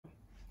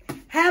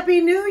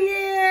Happy New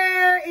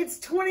Year! It's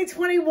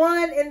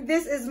 2021 and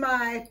this is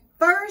my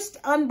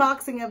first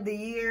unboxing of the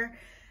year.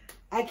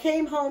 I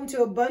came home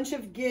to a bunch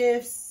of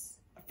gifts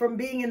from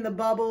being in the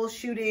bubble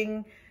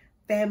shooting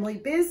family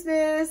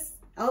business.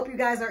 I hope you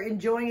guys are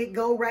enjoying it.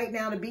 Go right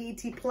now to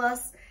BET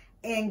Plus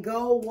and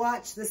go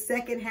watch the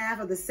second half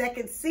of the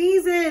second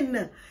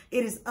season.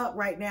 It is up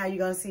right now. You're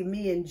going to see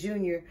me and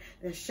Junior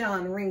and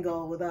Sean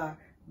Ringgold with our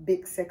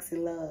big sexy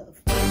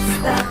love.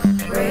 It's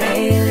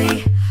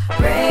the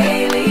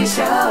Brely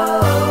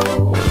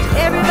Show.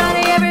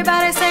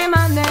 Everybody say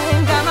my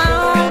name. Got my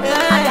own thing.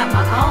 I got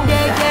my own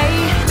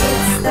thing.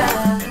 It's the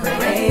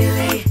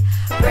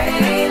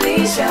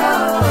Brely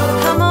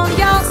Show. Come on,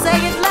 y'all, say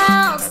it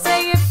loud,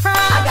 say it proud.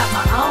 I got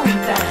my own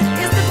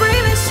thing. It's the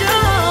Brely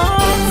Show.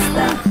 It's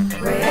the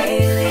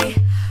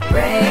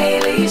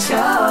Brely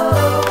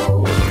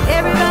Show.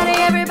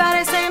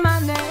 Everybody say my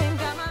name.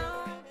 Got my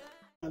own thing.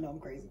 I know I'm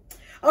crazy.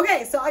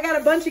 Okay, so I got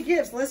a bunch of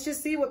gifts. Let's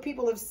just see what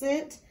people have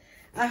sent.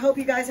 I hope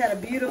you guys had a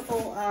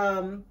beautiful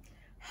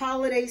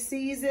holiday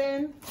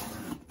season.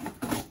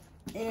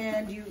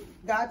 And you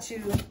got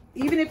to,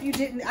 even if you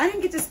didn't, I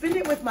didn't get to spend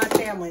it with my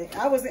family.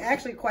 I was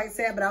actually quite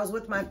sad, but I was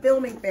with my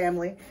filming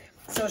family.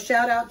 So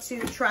shout out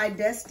to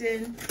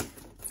Tridestin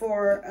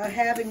for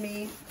having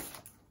me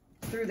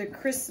through the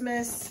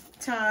Christmas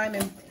time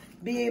and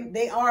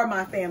they are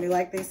my family.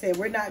 Like they said,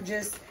 we're not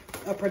just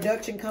a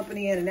production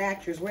company and an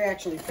actress. We're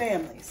actually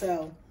family.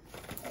 So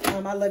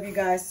I love you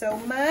guys so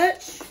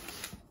much.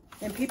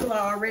 And people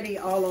are already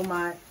all on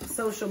my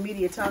social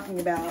media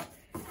talking about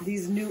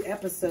these new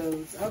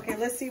episodes. Okay,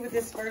 let's see what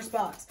this first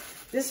box.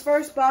 This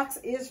first box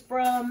is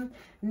from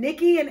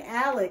Nikki and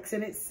Alex,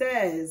 and it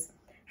says,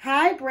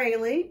 "Hi,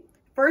 Brely.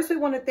 First, we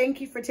want to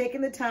thank you for taking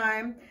the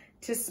time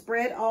to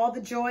spread all the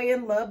joy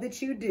and love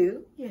that you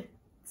do." Yeah,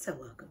 so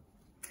welcome.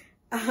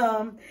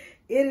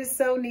 It is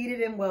so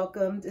needed and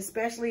welcomed,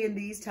 especially in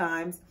these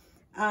times.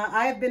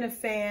 I have been a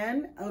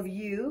fan of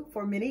you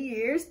for many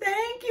years.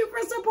 Thank you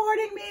for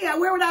supporting me.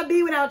 Where would I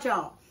be without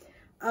y'all?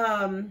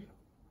 I'm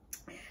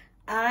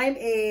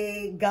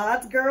a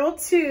God's girl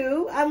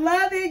too. I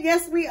love it.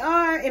 Yes, we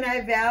are. And I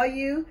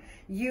value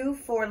you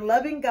for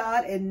loving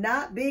God and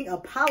not being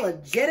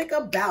apologetic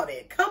about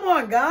it. Come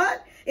on, God.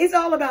 It's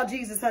all about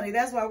Jesus, honey.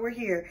 That's why we're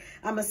here.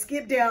 I'm going to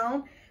skip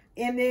down.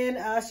 And then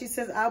she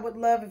says, I would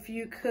love if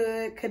you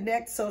could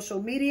connect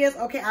social medias.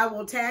 Okay, I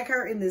will tag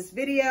her in this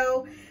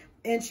video.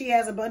 And she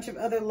has a bunch of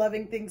other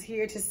loving things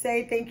here to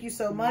say. Thank you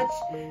so much.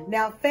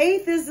 Now,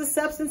 faith is the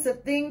substance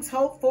of things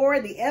hoped for,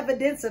 the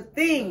evidence of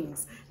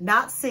things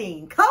not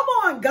seen. Come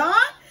on,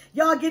 God.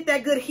 Y'all get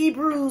that good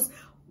Hebrews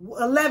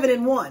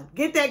 11:1.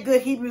 Get that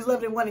good Hebrews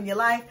 11:1 in your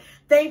life.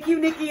 Thank you,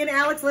 Nikki and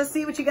Alex. Let's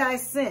see what you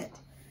guys sent.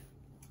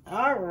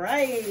 All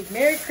right.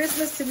 Merry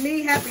Christmas to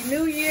me. Happy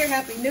New Year.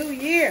 Happy New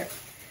Year.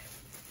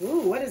 Ooh,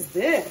 what is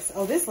this?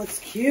 Oh, this looks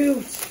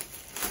cute.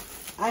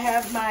 I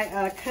have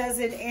my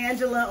cousin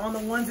Angela on the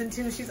ones and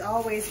twos. She's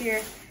always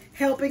here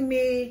helping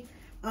me.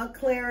 Aunt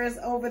Clara's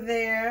over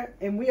there.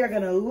 And we are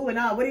going to ooh and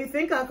ah. What do you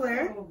think, Aunt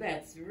Clara? Oh,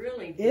 that's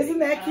really pretty. Isn't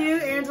that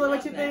cute? Angela,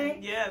 what you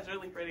think? Yeah, it's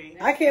really pretty.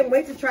 I can't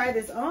wait to try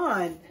this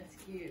on. That's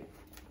cute.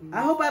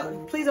 I hope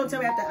please don't tell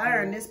me I have to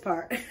iron this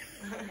part.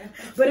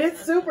 But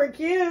it's super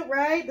cute,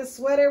 right? The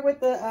sweater with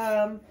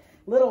the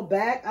little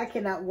back. I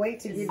cannot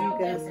wait to give you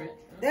guys. Different.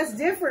 That's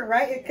different,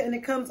 right? And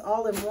it comes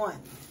all in one.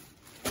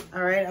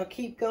 All right, I'll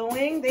keep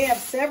going. They have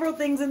several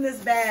things in this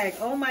bag.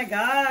 Oh my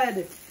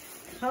God.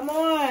 Come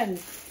on.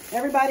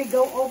 Everybody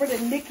go over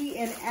to Nikki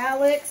and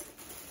Alex.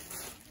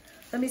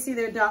 Let me see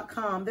their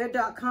 .com. Their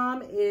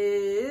 .com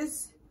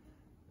is,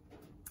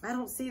 I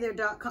don't see their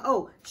 .com.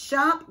 Oh,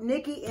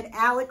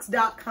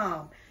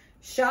 shopnickyandalex.com.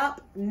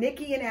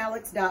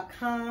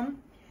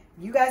 Shopnickyandalex.com.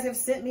 You guys have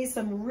sent me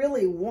some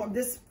really warm,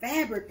 this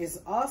fabric is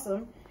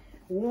awesome.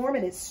 Warm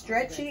and it's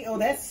stretchy. Oh,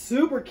 that's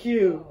super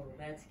cute. Oh,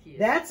 that's cute.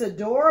 That's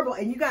adorable.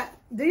 And you got,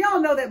 do y'all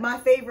know that my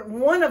favorite,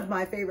 one of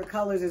my favorite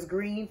colors is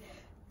green?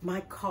 My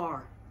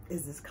car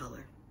is this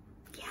color.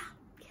 Yeah.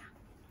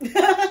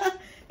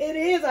 It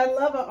is. I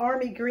love an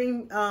army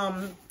green,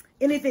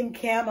 anything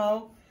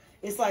camo.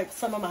 It's like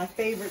some of my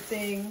favorite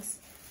things.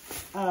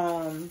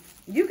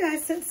 You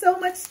guys sent so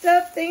much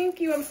stuff. Thank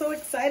you. I'm so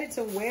excited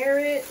to wear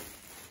it.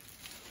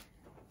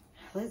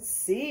 Let's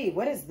see.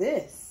 What is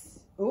this?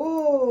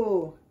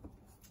 Ooh.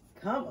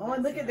 Come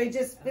on, look at, they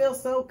just feel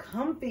so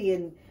comfy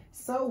and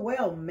so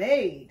well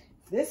made.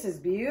 This is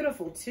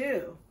beautiful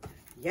too.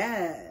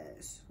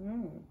 Yes.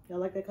 Y'all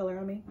like that color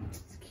on me?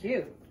 It's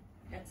cute.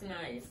 That's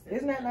nice.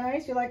 Isn't that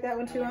nice? You like that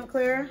one too, Aunt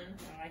Claire?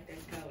 I like that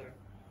color.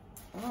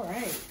 All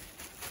right.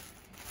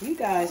 You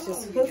guys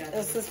just hooked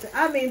a sister.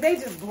 I mean, they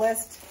just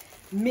blessed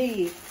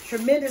me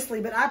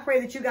tremendously, but I pray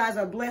that you guys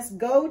are blessed.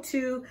 Go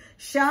to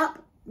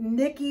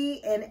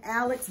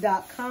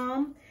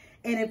shopnickyandalex.com.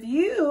 And if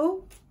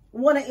you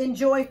want to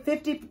enjoy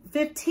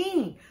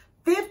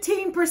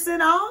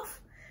 15% off,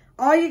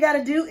 all you got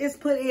to do is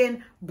put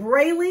in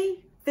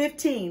Brely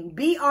 15,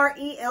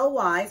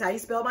 B-R-E-L-Y, is how you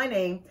spell my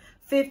name,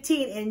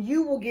 15, and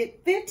you will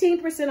get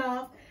 15%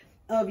 off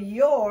of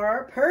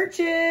your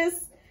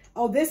purchase.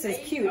 Oh, this is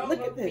Faith cute. Look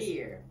over at this.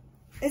 Fear.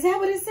 Is that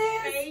what it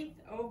says? Faith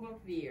over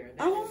fear.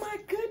 That Oh is- my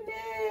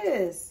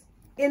goodness.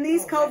 In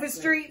these Oh, COVID that's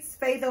streets,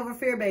 faith over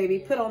fear, baby.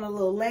 Yeah. Put on a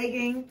little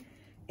legging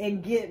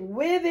and get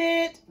with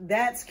it.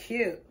 That's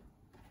cute.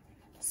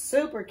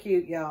 Super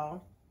cute,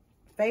 y'all.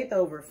 Faith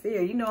over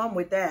fear. You know I'm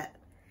with that.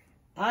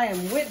 I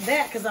am with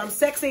that because I'm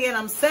sexy and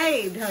I'm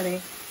saved,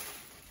 honey.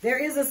 There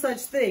is a such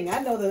thing. I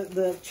know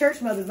the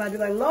church mothers might be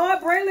like, Lord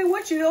Brely,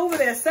 what you over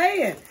there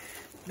saying?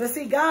 But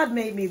see, God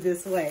made me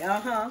this way.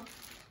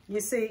 You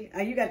see,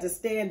 you got to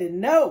stand and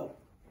know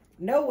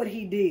what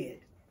he did.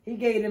 He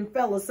gave them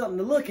fellas something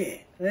to look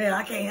at. Yeah,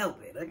 I can't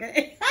help it,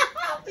 okay?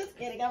 I'm just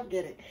kidding. I'm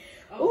kidding.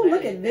 Oh,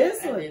 look at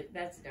this one.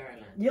 That's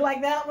darling. You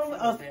like that one?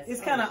 Oh, That's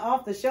it's kind of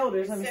off the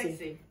shoulders. Let me sexy.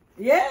 see.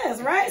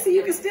 Yes, right? So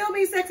you can still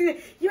be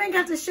sexy. You ain't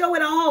got to show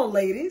it all,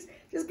 ladies.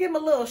 Just give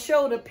them a little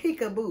shoulder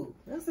peekaboo.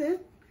 That's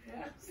it.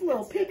 Yeah, It's a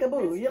little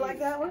peekaboo. You like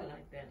that one? I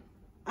like that.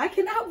 I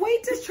cannot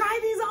wait to try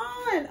these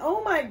on.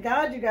 Oh my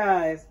God, you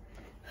guys.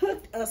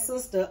 Hooked a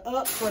sister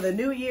up for the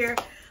new year.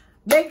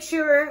 Make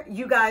sure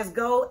you guys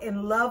go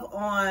and love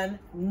on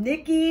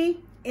Nikki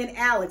and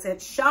Alex at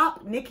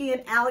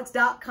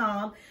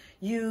shopnickyandalex.com.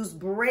 Use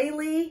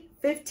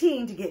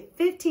Brely15 to get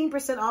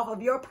 15% off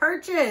of your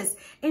purchase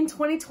in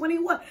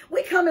 2021.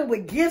 We coming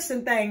with gifts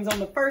and things on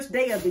the first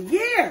day of the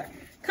year.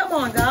 Come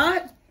on,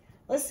 God.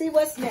 Let's see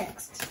what's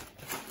next.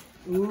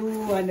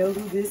 Ooh, I know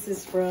who this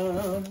is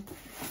from.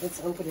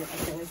 Let's open it.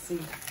 Okay, let's see.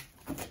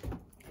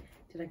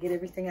 Did I get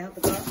everything out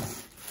the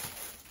box?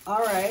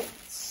 All right.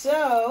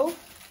 So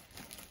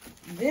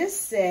this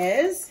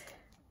says,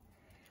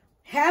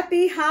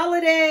 Happy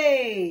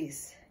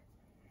Holidays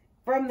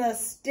from the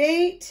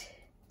State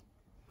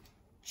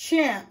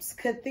Champs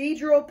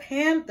Cathedral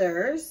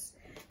Panthers.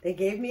 They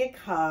gave me a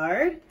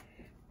card.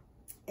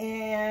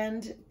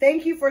 And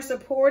thank you for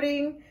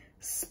supporting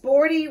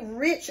Sporty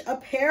Rich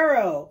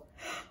Apparel.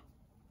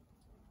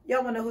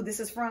 Y'all want to know who this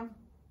is from?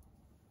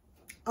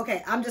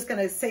 Okay, I'm just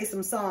going to say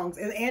some songs.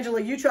 And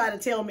Angela, you try to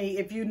tell me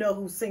if you know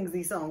who sings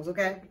these songs,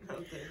 okay?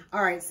 Okay.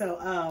 All right,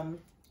 so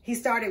he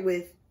started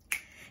with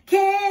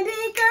Candy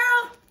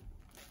Girl,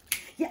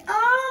 you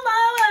all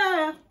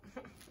my world.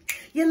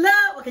 You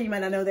love, okay, you might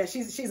not know that.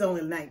 She's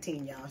only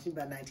 19, y'all. She's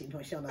about 19,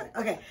 20. She'll know that.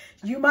 Okay,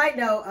 you might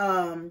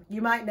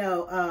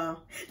know,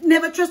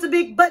 never trust a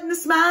big button to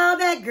smile.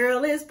 That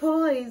girl is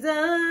poison.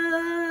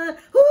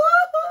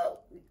 Woo-hoo.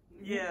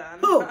 Yeah.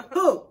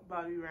 Who?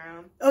 Bobby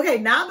Brown. Okay,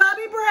 not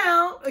Bobby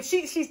Brown.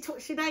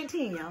 She's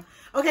 19, y'all.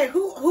 Okay,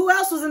 who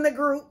else was in the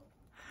group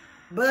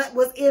but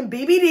was in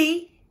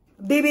BBD?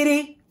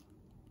 BBD.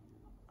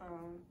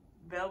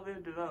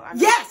 Velvet DeVoe.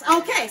 Yes,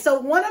 okay. So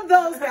one of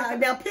those guys.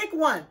 Now pick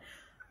one.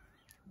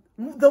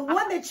 The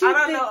one that you I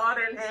don't think, know all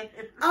their names.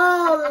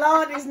 oh,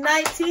 Lord, these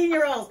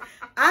 19-year-olds.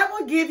 I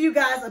will give you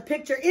guys a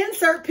picture,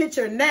 insert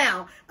picture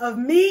now, of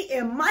me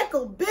and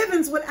Michael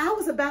Bivens when I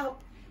was about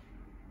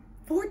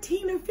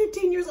 14 or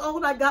 15 years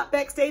old. I got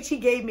backstage. He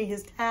gave me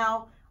his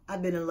towel.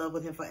 I've been in love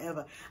with him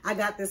forever. I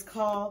got this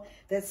call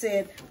that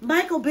said,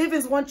 Michael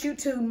Bivens wants you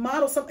to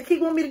model something. He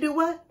want me to do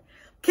what?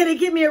 Can he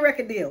give me a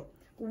record deal?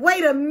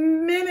 Wait a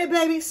minute,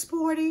 baby.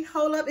 Sporty,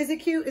 hold up. Is it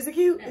cute? Is it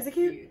cute? Is it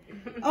cute?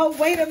 Oh,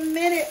 wait a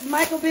minute.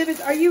 Michael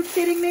Bivens, are you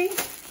kidding me?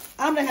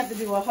 I'm going to have to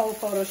do a whole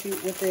photo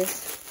shoot with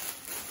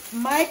this.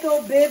 Michael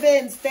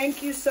Bivens,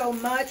 thank you so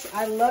much.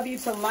 I love you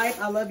to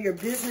life. I love your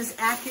business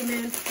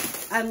acumen.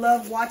 I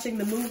love watching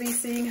the movie,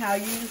 seeing how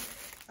you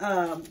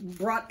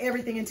brought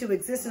everything into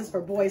existence for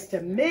Boys to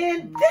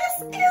Men.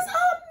 This is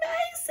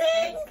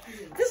amazing.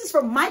 This is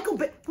from Michael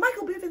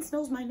Bivens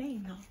knows my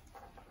name,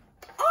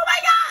 though. Oh, my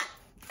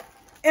God.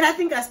 And I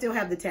think I still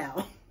have the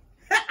towel.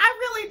 I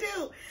really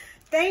do.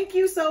 Thank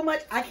you so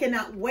much. I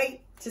cannot wait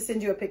to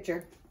send you a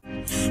picture.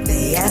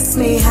 They ask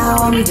me how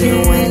I'm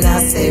doing, I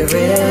say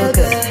real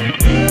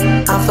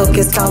good. I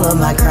focus all of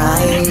my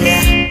crying,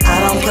 yeah. I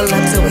don't pull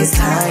up to waste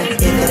time.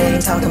 If it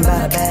ain't talking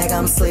about a bag,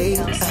 I'm asleep.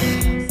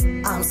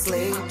 I'm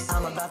asleep.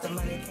 I'm about the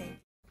money.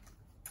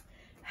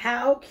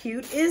 How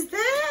cute is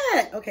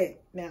that? Okay,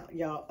 now,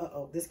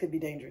 y'all, this could be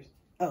dangerous.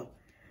 Oh,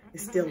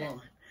 it's still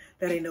on.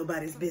 That ain't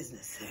nobody's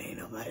business. That ain't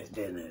nobody's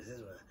business.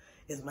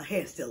 Is my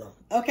hair still on?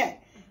 Okay,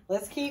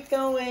 let's keep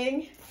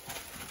going.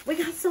 We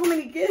got so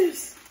many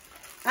gifts.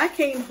 I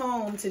came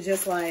home to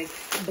just like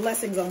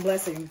blessings on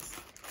blessings.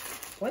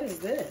 What is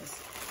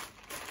this?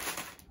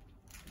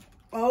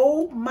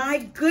 Oh my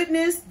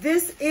goodness.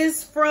 This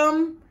is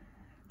from,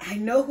 I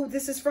know who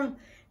this is from.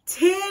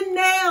 10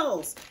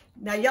 Nails.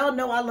 Now, y'all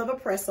know I love a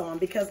press-on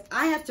because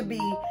I have to be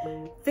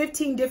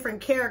 15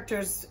 different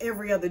characters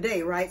every other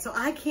day, right? So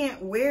I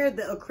can't wear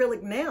the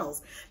acrylic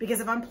nails because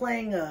if I'm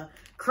playing a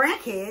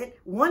crackhead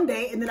one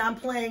day and then I'm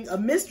playing a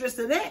mistress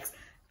the next,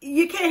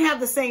 you can't have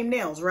the same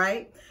nails,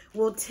 right?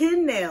 Well,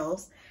 10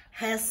 Nails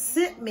has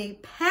sent me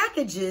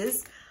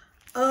packages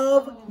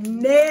of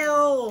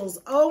nails.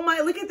 Oh my,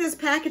 look at this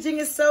packaging.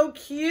 It's so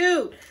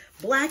cute.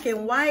 Black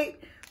and white.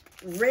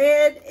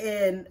 Red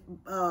and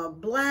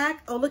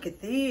black. Oh, look at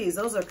these.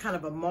 Those are kind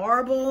of a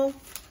marble.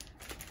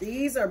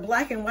 These are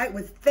black and white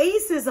with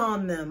faces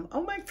on them.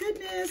 Oh my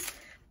goodness.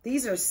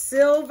 These are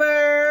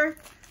silver.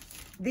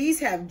 These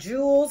have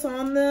jewels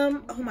on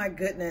them. Oh my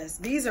goodness.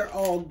 These are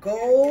all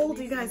gold.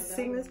 You guys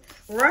seeing this?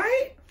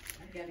 Right?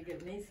 I gotta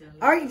get me some.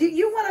 All right, do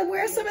you want to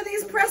wear some of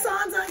these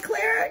press-ons on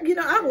Clara? You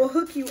know, I will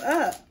hook you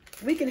up.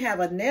 We can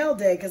have a nail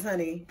day because,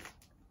 honey,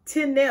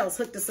 10 nails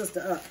hooked the sister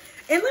up.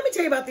 And let me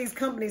tell you about these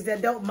companies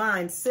that don't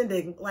mind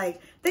sending,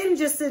 like, they didn't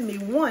just send me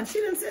one. She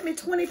didn't send me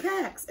 20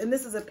 packs. And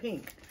this is a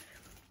pink.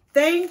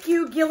 Thank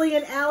you,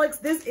 Gillian Alex.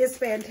 This is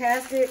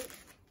fantastic.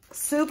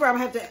 Super. I'm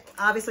going to have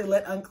to obviously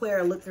let Aunt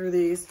Clara look through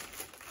these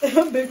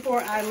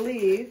before I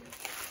leave.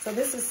 So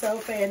this is so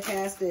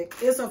fantastic.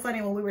 It was so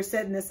funny when we were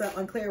setting this up.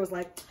 Aunt Clara was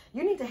like,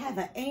 you need to have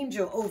an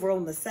angel over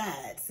on the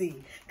side,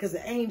 see? Because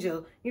the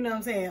angel, you know what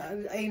I'm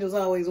saying? Angel's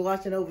always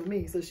watching over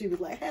me. So she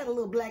was like, had a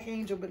little black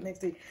angel, but next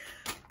to you.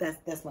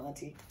 That's my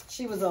auntie.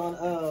 She was on,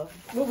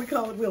 what we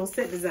call it, we on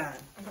set design.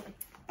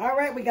 All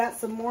right, we got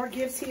some more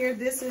gifts here.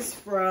 This is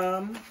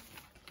from,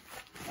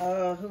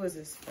 who is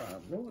this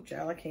from? Oh,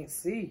 child, I can't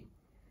see.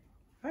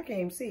 I can't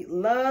even see.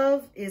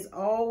 Love is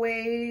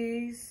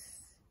always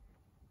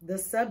the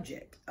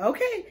subject.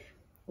 Okay.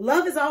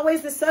 Love is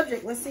always the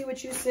subject. Let's see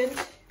what you sent.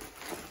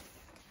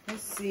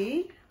 Let's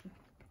see.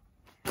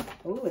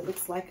 Oh, it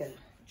looks like a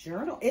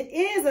journal. It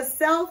is a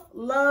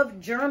self-love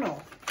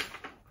journal.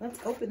 Let's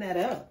open that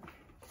up.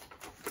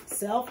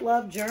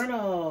 Self-love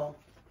journal.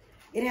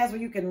 It has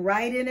where you can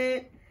write in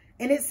it.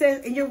 And it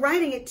says, and you're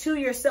writing it to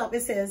yourself.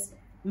 It says,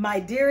 my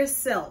dearest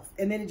self.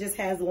 And then it just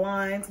has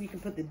lines. You can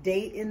put the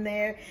date in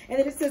there. And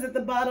then it says at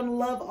the bottom,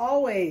 love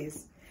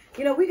always.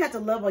 You know, we got to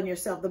love on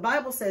yourself. The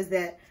Bible says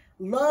that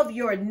love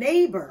your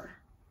neighbor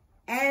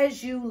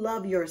as you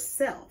love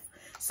yourself.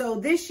 So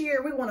this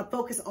year we want to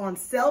focus on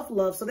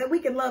self-love so that we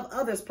can love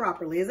others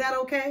properly. Is that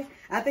okay?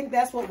 I think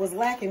that's what was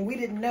lacking. We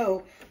didn't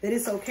know that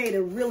it's okay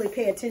to really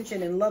pay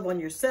attention and love on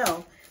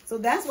yourself. So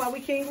that's why we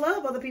can't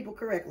love other people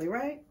correctly,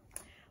 right?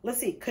 Let's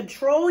see.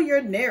 Control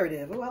your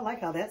narrative. Oh, I like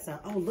how that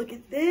sounds. Oh, look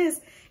at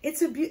this.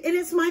 It's and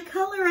it's my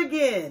color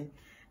again.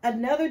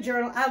 Another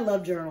journal. I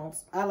love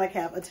journals. I like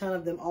have a ton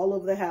of them all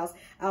over the house.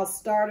 I'll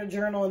start a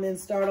journal and then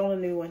start on a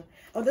new one.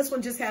 Oh, this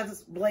one just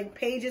has blank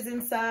pages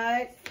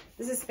inside.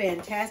 This is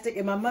fantastic.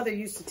 And my mother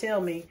used to tell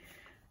me,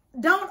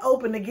 don't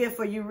open the gift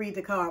or you read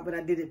the card, but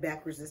I did it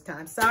backwards this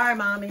time. Sorry,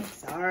 Mommy.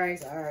 Sorry.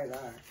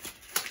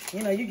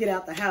 You know, you get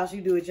out the house, you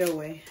do it your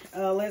way.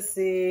 Let's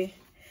see.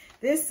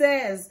 This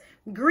says,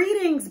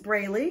 greetings,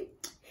 Brely.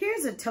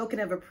 Here's a token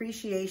of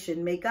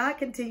appreciation. May God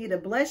continue to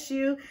bless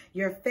you,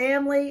 your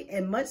family,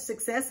 and much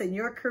success in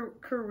your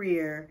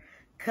career.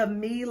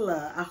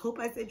 Camila. I hope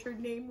I said your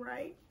name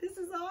right. This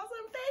is awesome.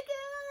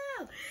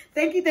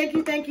 Thank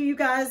you, you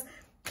guys.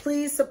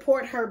 Please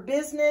support her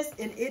business.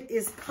 And it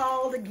is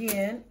called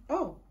again.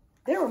 Oh,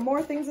 there were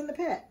more things in the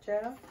pack,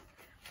 child.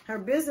 Her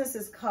business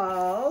is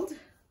called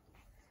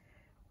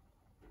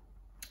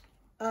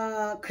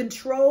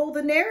Control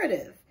the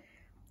Narrative.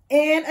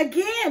 And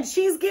again,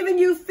 she's giving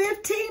you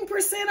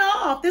 15%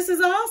 off. This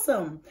is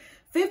awesome.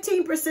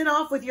 15%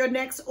 off with your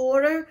next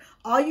order.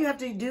 All you have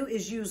to do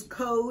is use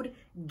code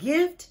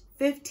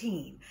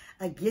GIFT15.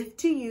 A gift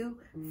to you,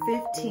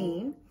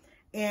 15.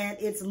 And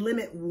it's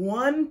limit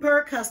 1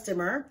 per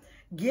customer.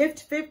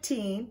 Gift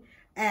 15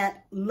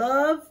 at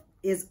Love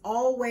is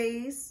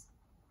Always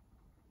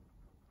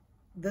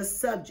the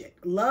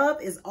Subject.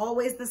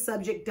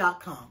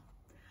 LoveisAlwaysthesubject.com.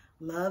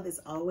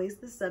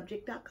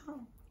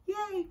 LoveisAlwaysthesubject.com.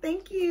 Yay,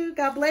 thank you.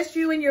 God bless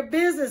you and your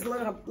business.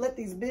 Let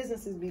these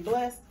businesses be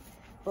blessed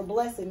for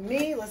blessing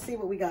me. Let's see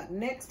what we got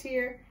next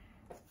here.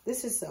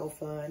 This is so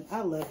fun.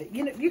 I love it.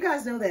 You know, you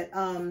guys know that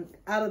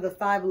out of the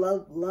 5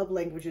 love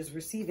languages,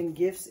 receiving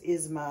gifts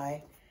is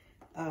my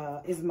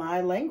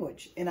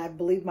language. And I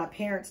believe my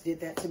parents did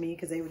that to me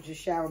because they would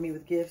just shower me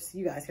with gifts.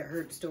 You guys have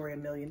heard the story a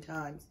million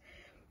times.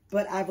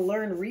 But I've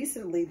learned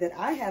recently that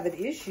I have an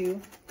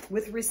issue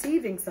with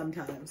receiving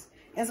sometimes.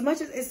 As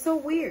much as it's so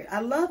weird.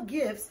 I love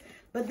gifts,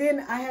 but then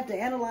I have to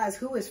analyze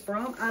who it's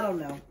from. I don't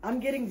know. I'm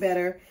getting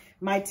better.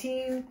 My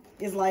team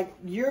is like,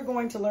 you're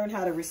going to learn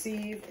how to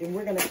receive, and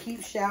we're going to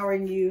keep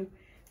showering you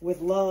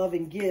with love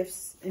and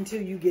gifts until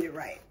you get it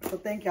right. So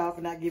thank y'all for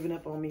not giving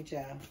up on me,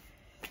 child.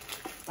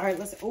 All right,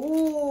 let's,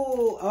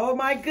 oh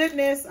my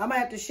goodness. I'm going to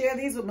have to share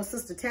these with my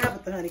sister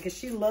Tabitha, honey, because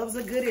she loves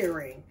a good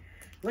earring.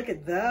 Look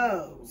at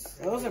those.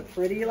 Those are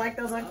pretty. You like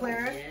those, Aunt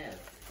Clara? Oh, yes.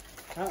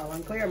 Uh-oh,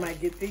 Aunt Clara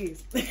might get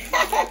these.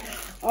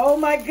 Oh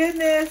my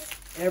goodness.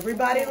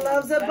 Everybody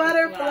loves a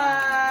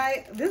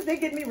butterfly. They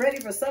get me ready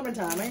for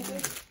summertime, ain't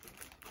they?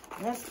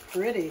 That's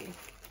pretty.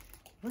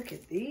 Look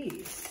at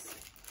these.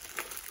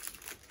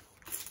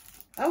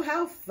 Oh,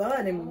 how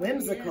fun and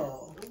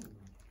whimsical. Yeah.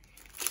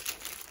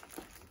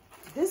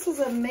 This is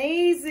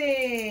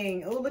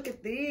amazing. Oh, look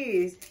at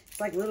these. It's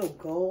like little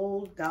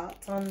gold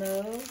dots on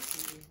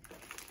those.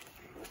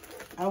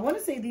 I want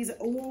to say these.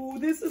 Oh,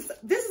 this is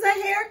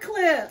a hair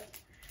clip.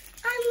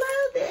 I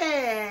love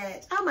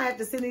it. I might have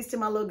to send these to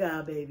my little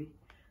guy, baby.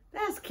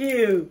 That's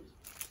cute.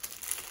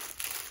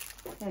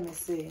 Let me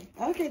see.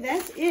 Okay,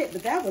 that's it.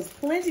 But that was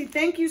plenty.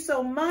 Thank you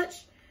so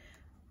much.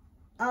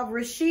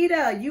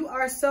 Rashida, you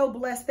are so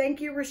blessed.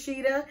 Thank you,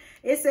 Rashida.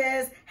 It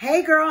says,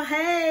 hey girl,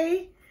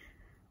 hey.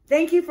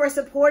 Thank you for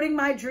supporting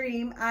my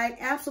dream. I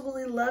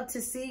absolutely love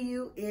to see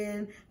you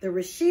in the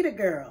Rashida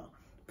Gurl.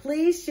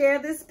 Please share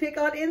this pic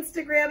on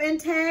Instagram and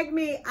tag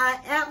me. I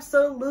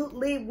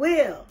absolutely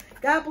will.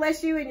 God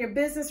bless you and your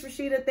business,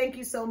 Rashida. Thank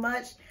you so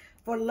much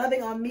for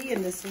loving on me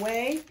in this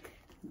way.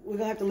 We're going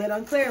to have to let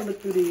Aunt Claire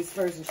look through these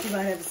first, and she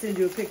might have to send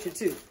you a picture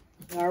too.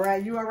 All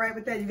right, you all right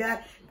with that? You got,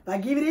 if I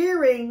give you the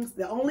earrings,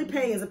 the only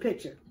pay is a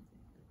picture.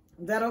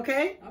 Is that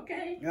okay?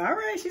 Okay. All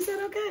right, she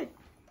said okay.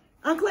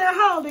 Aunt Claire,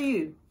 how old are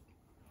you?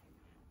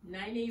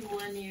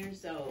 91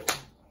 years old.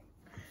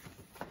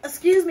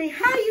 Excuse me,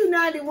 how you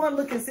 91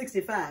 looking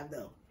 65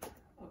 though?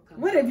 Oh,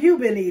 What have you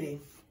been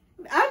eating?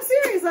 I'm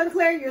serious, Aunt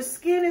Claire. Your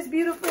skin is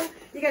beautiful.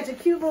 You got your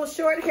cute little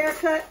short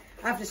haircut.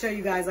 I have to show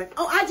you guys. Like,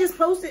 oh, I just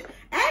posted.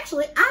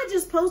 Actually, I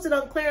just posted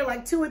Aunt Claire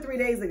like 2 or 3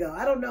 days ago.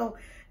 I don't know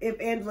if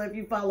Angela, if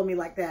you follow me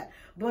like that.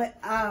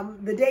 But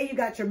the day you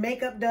got your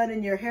makeup done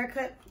and your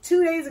haircut,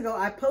 2 days ago,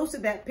 I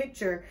posted that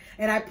picture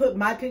and I put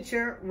my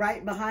picture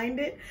right behind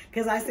it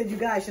because I said, you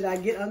guys, should I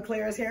get Aunt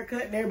Claire's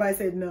haircut? And everybody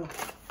said no.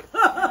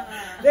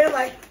 They're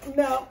like,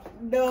 no,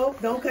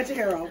 don't cut your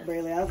hair off,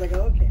 Brely. I was like,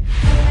 okay.